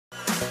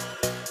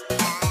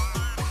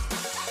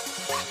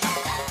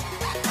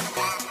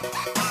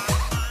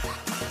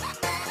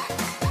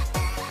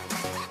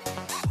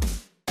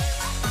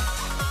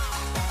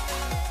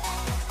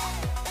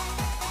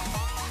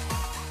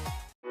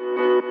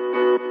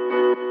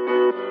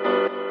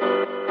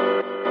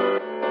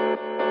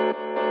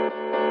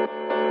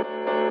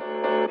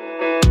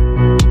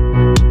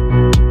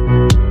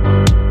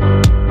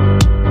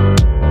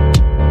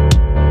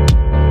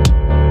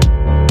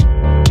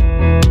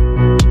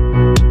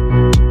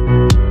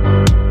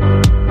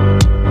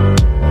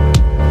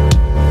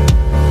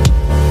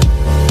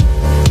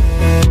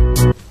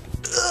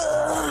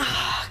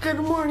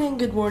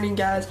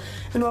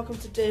and welcome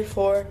to day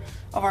 4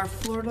 of our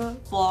Florida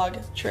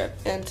vlog trip.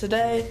 And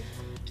today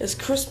is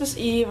Christmas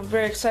Eve. I'm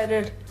very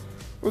excited.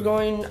 We're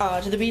going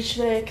to the beach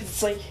today because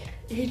it's like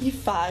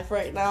 85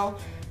 right now.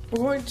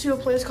 We're going to a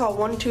place called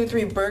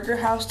 123 Burger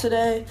House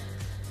today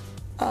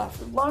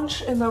for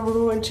lunch, and then we're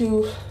going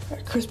to a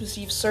Christmas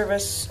Eve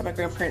service at my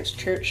grandparents'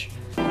 church.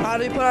 How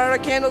do you put out our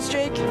candles,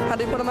 Jake? How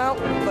do you put them out?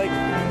 Like,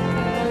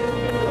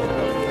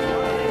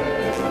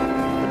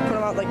 put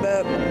them out like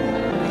that.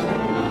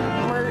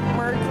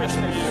 Merry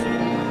Christmas.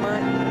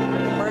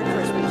 Merry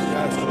Christmas.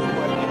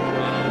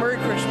 Merry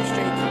Christmas,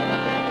 Jake.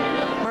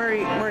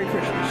 Merry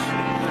Christmas.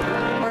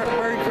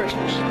 Merry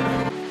Christmas.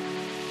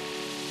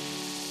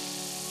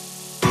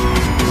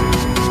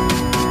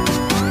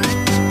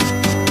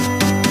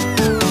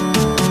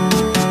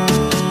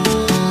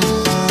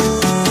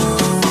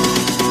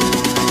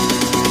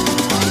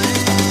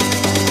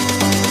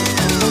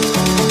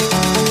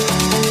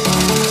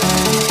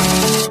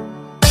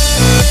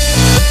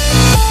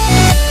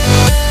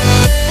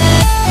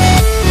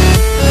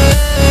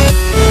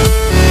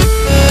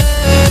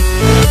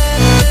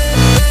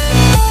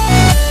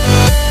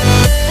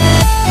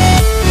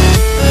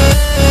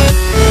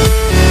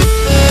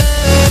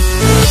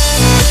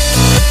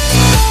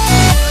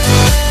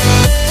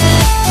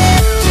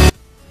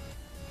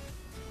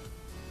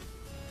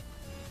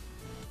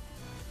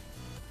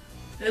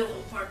 Hey,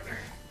 little partner.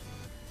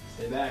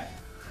 Stay back.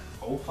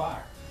 Hold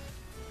fire.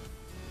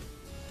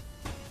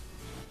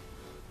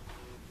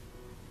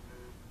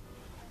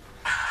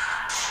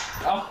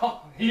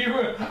 Oh,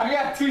 I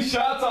got 2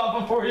 shots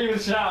off before he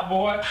was shot,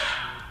 boy.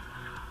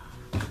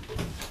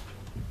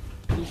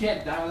 You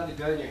can't die with a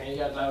gun in your hand. You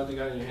gotta die with a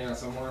gun in your hand.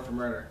 So I'm warning for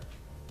murder.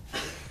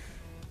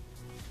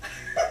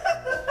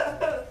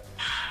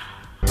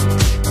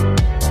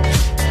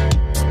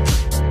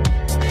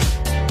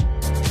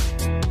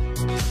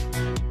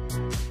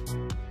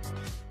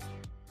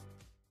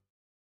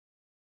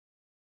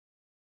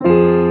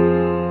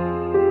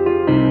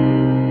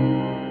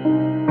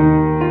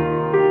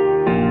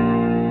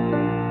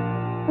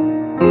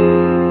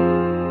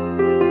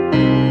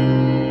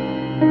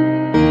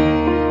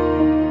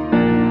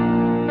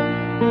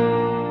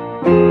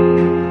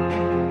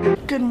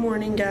 Good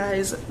morning,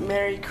 guys.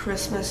 Merry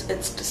Christmas.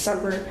 It's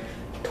December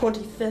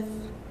 25th,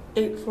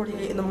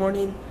 8:48 in the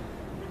morning,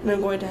 and I'm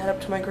going to head up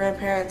to my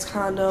grandparents'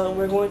 condo, and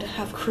we're going to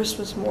have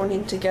Christmas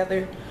morning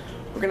together.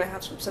 We're going to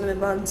have some cinnamon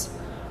buns.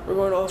 We're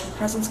going to open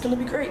presents. It's going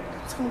to be great.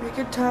 It's going to be a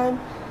good time,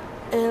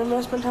 and I'm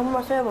going to spend time with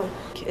my family.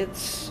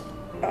 It's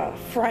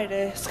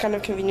Friday. It's kind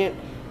of convenient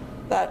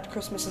that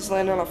Christmas is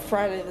landing on a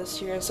Friday this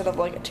year instead of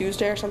like a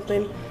Tuesday or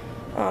something,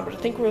 but I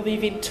think we're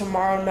leaving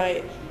tomorrow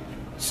night.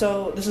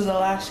 So this is the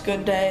last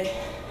good day.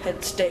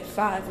 It's day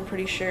 5, I'm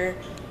pretty sure.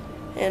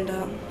 And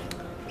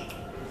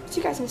see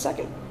you guys in a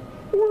second.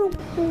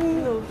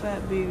 Little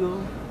fat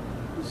beagle.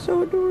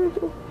 So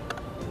adorable.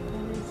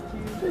 That is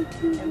cute. So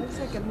cute. It looks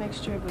like a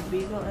mixture of a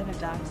beagle and a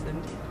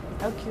dachshund.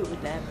 How cute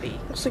would that be?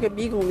 Looks like a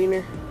beagle wiener.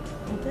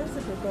 It does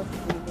look like a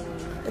beagle.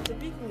 It's a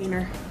beagle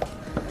wiener.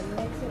 A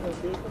mix of a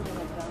beagle and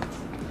a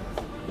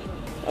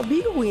dachshund. A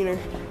beagle wiener.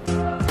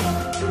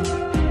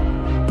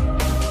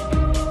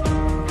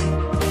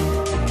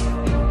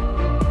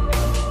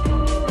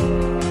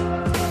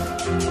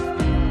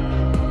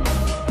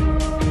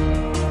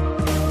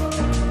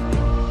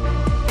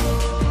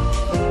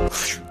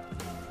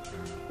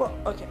 Well,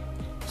 okay.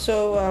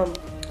 So,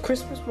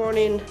 Christmas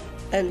morning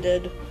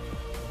ended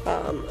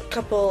a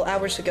couple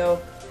hours ago.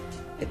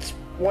 It's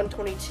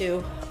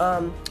 1:22,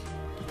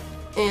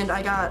 and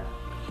I got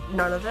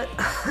none of it.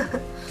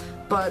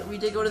 But we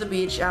did go to the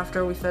beach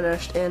after we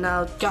finished, and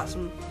I got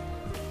some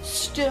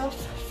stuff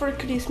for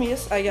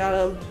Christmas. I got,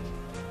 of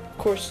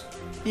course,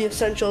 the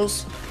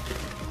essentials,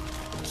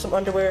 some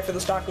underwear for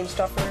the stocking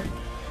stuffer,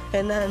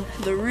 and then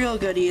the real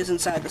goodie is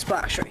inside this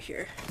box right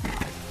here.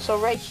 So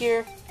right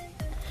here,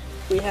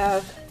 we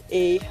have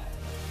a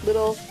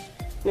little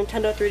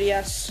Nintendo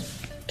 3DS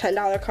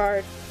 $10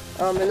 card,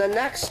 and then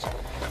next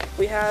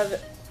we have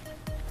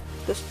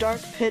this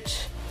Dark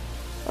Pit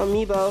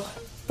amiibo.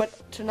 But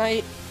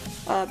tonight,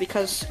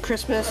 because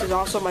Christmas is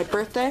also my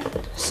birthday,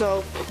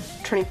 so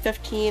turning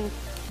 15,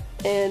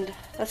 and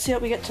let's see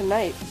what we get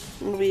tonight.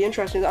 It'll be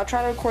interesting. I'll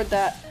try to record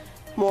that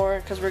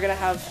more because we're gonna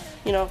have,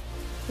 you know,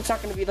 it's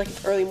not gonna be like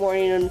early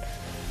morning and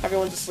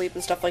everyone's asleep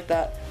and stuff like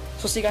that.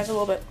 So see you guys in a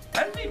little bit.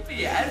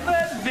 MVP,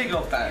 Advan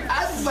Vigopants.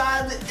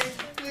 Advan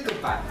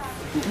Vigopants.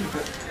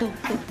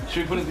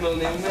 Should we put his middle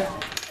name in there?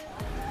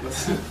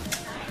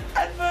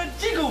 Advan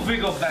Jiggle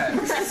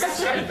Vigopants.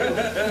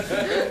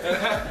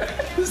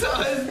 So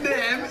his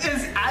name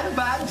is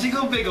Advan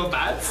Jiggle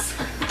Vigopants.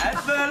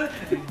 Advan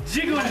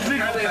Jiggle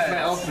Vigopants. That's my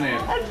elf name.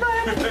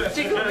 Advan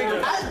Jiggle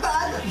Vigopants.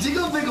 Advan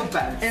Jiggle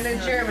Vigopants. In a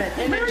German.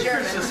 In a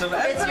German. It's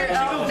your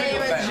elf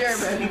name in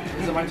German.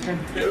 Is it my turn?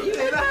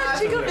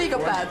 Jiggle Beagle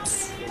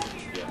Pets.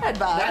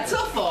 Advice. That's a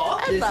 4.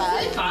 This is a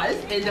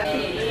 5. And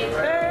Happy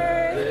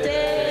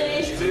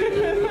birthday to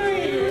you.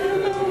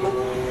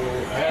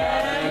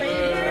 Happy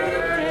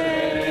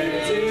birthday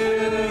to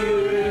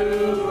you.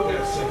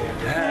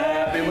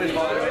 Happy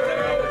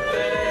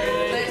birthday.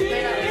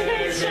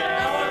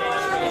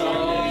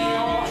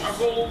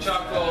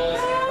 Knuckles.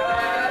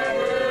 Happy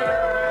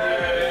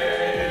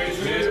birthday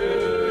to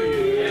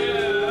you.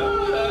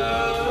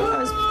 I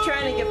was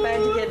trying to get back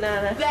to get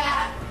Nana.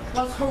 That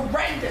was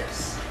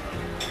horrendous.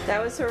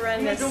 That was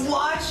horrendous. To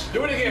watch.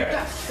 Do it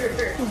again.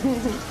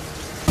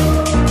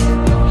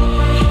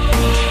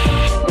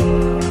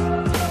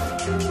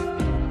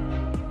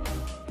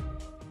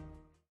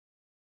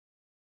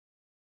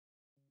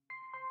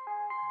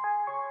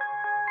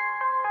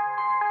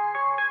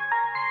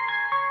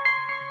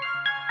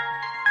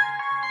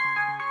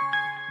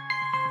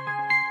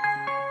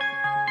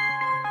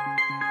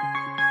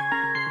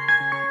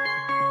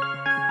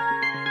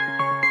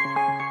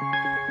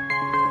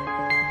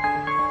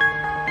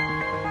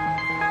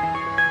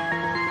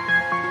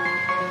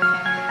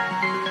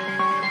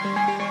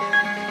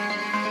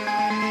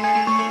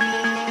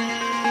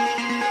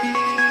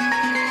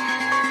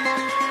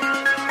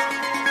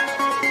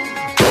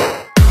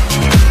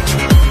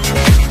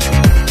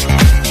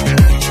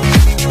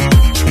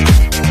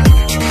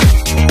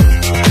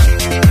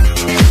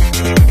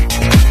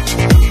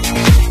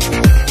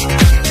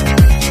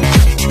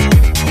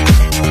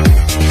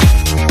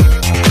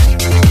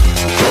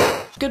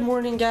 Good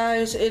morning,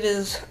 guys. It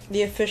is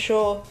the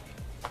official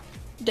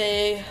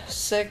day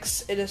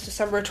 6. It is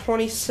December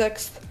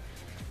 26th,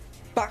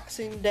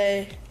 Boxing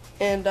Day,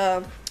 and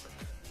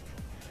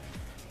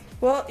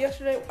well,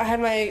 yesterday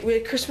we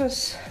had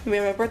Christmas. We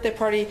had my birthday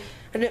party.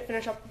 I didn't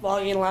finish up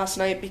vlogging last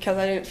night because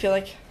I didn't feel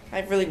like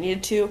I really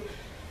needed to.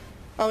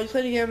 We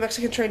played a game of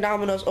Mexican Train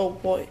Dominoes. Oh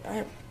boy, I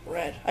am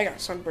red. I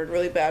got sunburned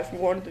really bad from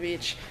going to the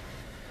beach.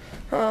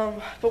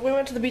 But we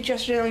went to the beach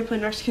yesterday and we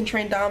played Mexican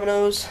Train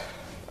Dominoes.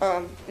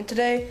 And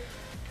today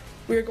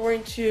we're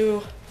going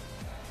to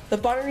the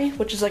Buttery,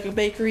 which is like a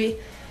bakery,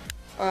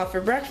 for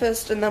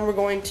breakfast, and then we're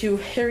going to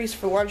Harry's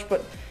for lunch,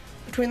 but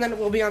between then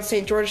we'll be on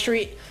St. George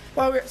Street.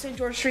 While we're at St.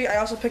 George Street, I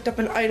also picked up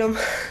an item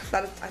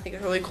that I think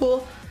is really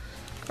cool.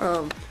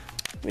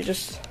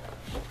 This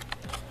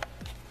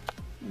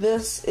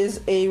is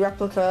a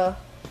replica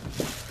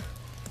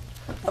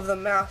of the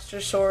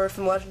Master Sword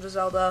from Legend of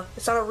Zelda.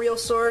 It's not a real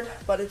sword,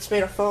 but it's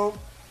made of foam.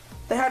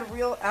 They had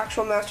real,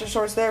 actual Master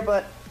Swords there,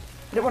 but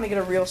I didn't want to get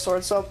a real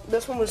sword, so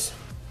this one was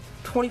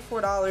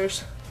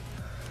 $24.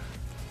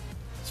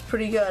 It's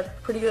pretty good,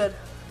 pretty good.